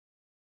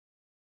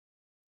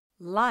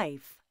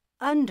Life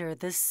under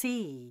the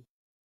sea.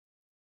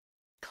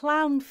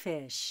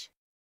 Clownfish.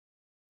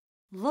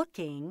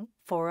 Looking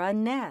for a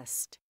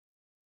nest.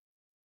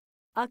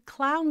 A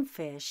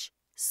clownfish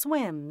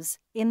swims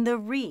in the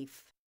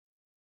reef.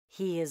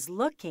 He is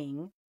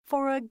looking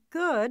for a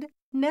good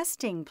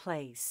nesting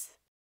place.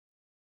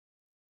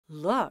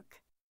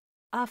 Look,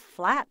 a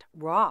flat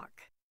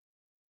rock.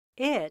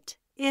 It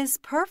is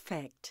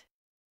perfect.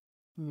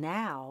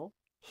 Now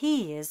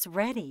he is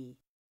ready.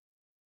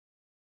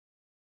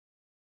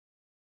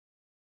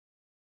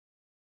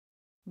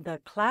 The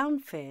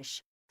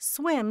clownfish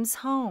swims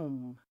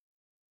home.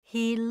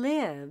 He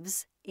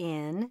lives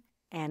in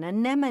an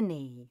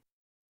anemone.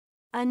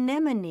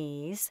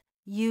 Anemones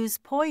use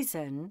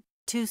poison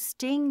to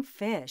sting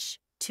fish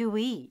to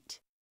eat.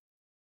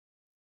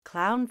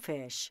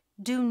 Clownfish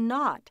do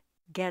not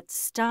get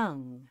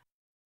stung.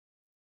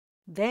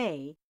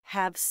 They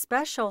have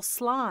special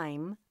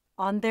slime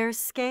on their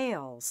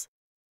scales.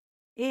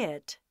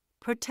 It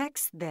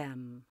protects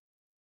them.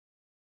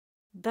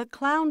 The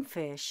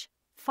clownfish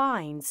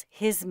finds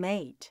his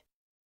mate.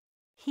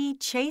 He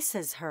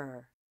chases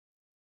her.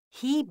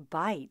 He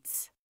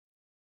bites.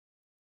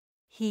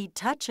 He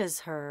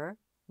touches her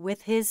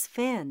with his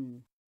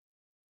fin.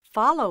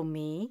 Follow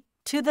me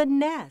to the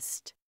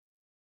nest.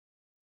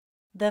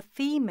 The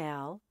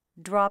female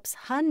drops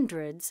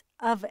hundreds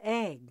of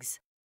eggs.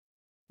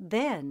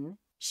 Then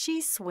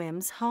she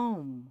swims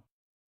home.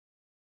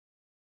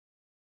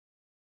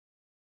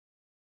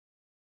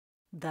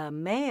 The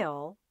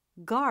male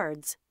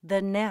guards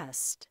the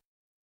nest.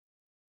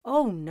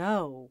 Oh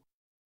no,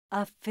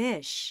 a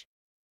fish.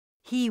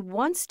 He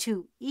wants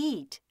to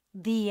eat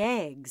the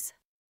eggs.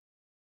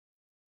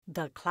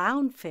 The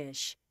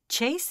clownfish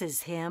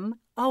chases him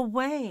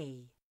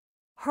away.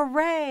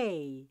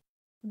 Hooray!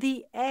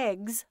 The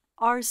eggs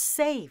are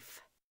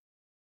safe.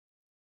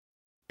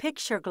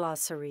 Picture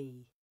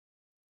glossary.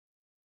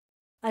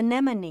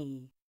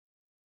 Anemone.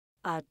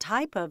 A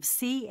type of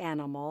sea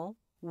animal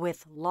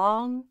with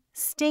long,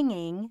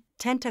 stinging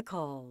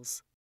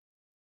tentacles.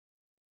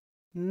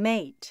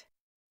 Mate.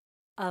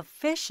 A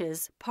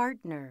fish's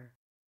partner.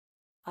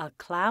 A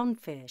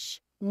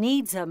clownfish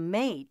needs a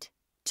mate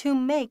to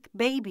make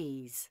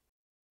babies.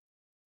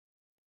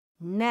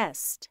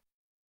 Nest.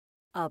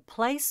 A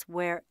place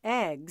where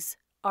eggs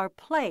are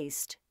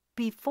placed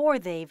before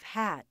they've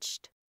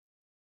hatched.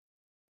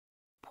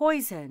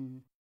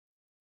 Poison.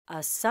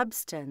 A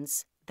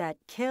substance that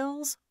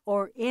kills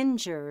or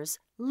injures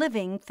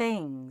living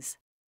things.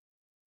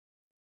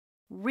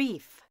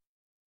 Reef.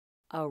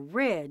 A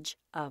ridge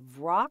of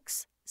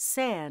rocks,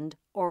 sand,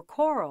 or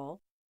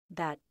coral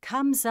that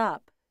comes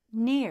up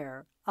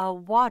near a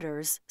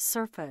water's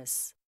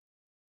surface.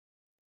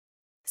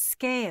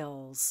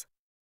 Scales.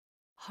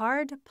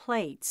 Hard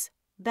plates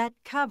that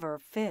cover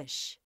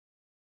fish.